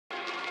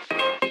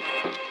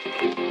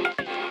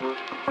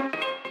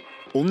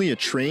Only a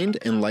trained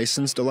and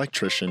licensed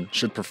electrician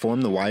should perform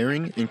the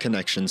wiring and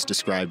connections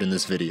described in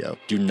this video.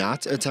 Do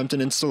not attempt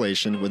an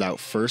installation without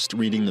first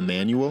reading the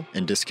manual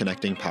and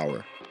disconnecting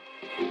power.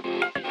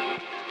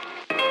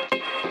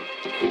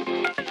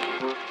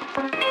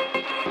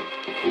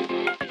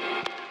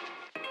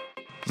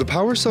 The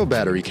PWRcell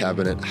battery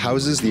cabinet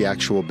houses the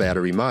actual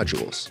battery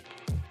modules.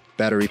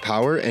 Battery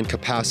power and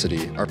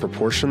capacity are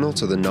proportional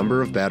to the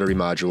number of battery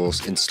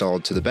modules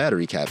installed to the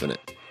battery cabinet.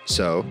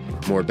 So,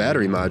 more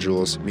battery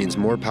modules means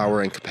more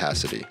power and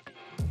capacity.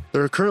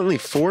 There are currently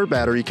 4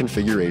 battery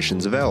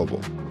configurations available: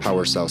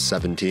 PWRcell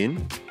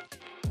 17,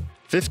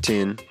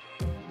 15,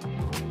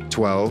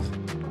 12,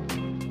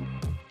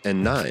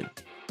 and 9.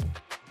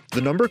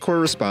 The number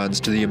corresponds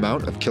to the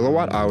amount of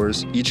kilowatt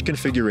hours each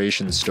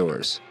configuration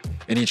stores,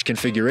 and each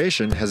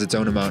configuration has its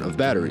own amount of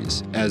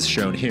batteries, as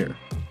shown here.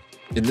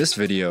 In this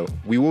video,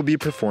 we will be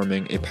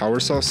performing a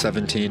PWRcell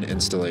 17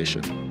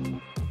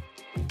 installation.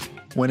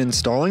 When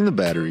installing the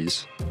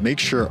batteries, make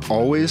sure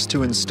always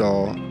to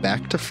install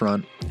back to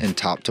front and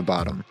top to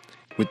bottom,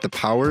 with the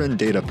power and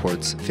data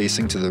ports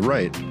facing to the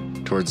right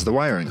towards the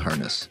wiring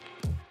harness.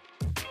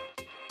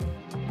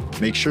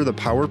 Make sure the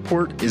power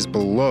port is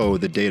below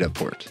the data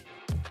port.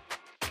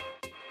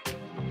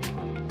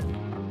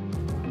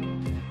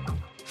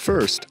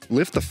 First,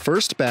 lift the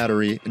first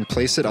battery and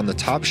place it on the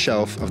top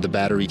shelf of the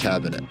battery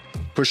cabinet,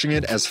 pushing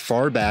it as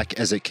far back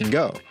as it can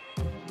go.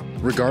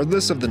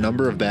 Regardless of the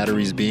number of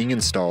batteries being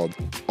installed,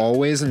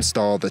 always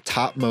install the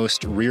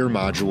topmost rear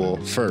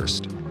module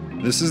first.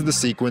 This is the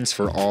sequence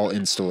for all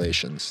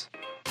installations.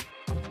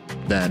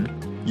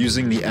 Then,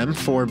 using the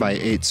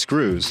M4x8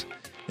 screws,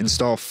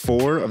 install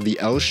 4 of the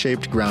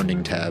L-shaped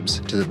grounding tabs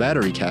to the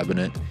battery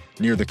cabinet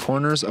near the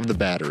corners of the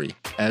battery,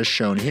 as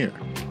shown here.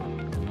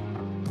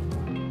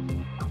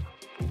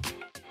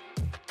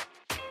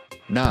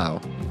 Now,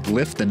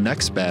 lift the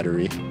next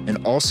battery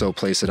and also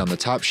place it on the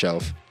top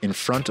shelf in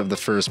front of the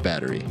first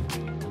battery.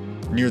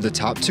 Near the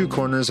top 2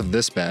 corners of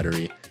this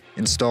battery,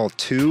 install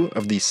 2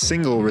 of the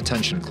single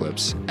retention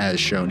clips, as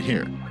shown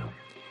here.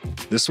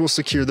 This will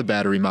secure the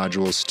battery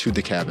modules to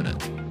the cabinet.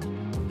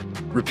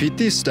 Repeat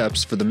these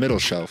steps for the middle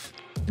shelf,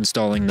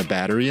 installing the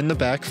battery in the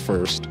back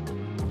first,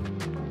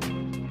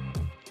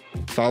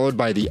 followed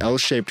by the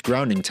L-shaped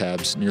grounding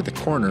tabs near the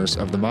corners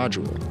of the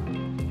module,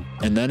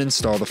 and then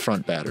install the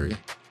front battery.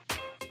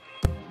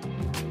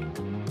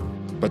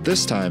 But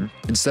this time,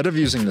 instead of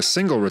using the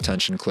single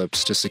retention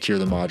clips to secure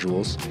the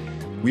modules,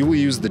 we will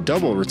use the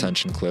double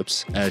retention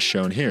clips as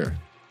shown here.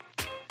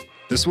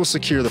 This will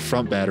secure the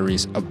front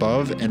batteries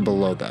above and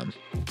below them.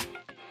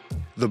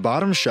 The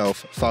bottom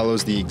shelf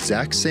follows the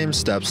exact same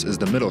steps as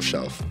the middle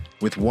shelf,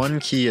 with one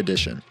key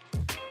addition.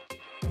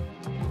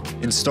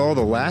 Install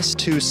the last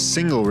 2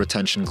 single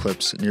retention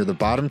clips near the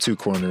bottom 2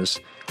 corners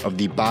of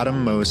the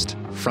bottommost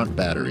front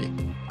battery,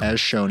 as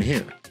shown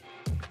here.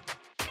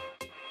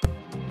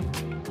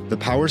 The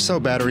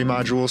PWRcell battery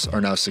modules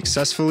are now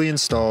successfully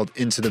installed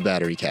into the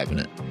battery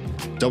cabinet.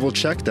 Double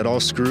check that all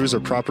screws are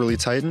properly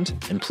tightened,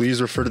 and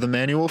please refer to the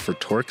manual for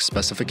torque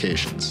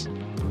specifications.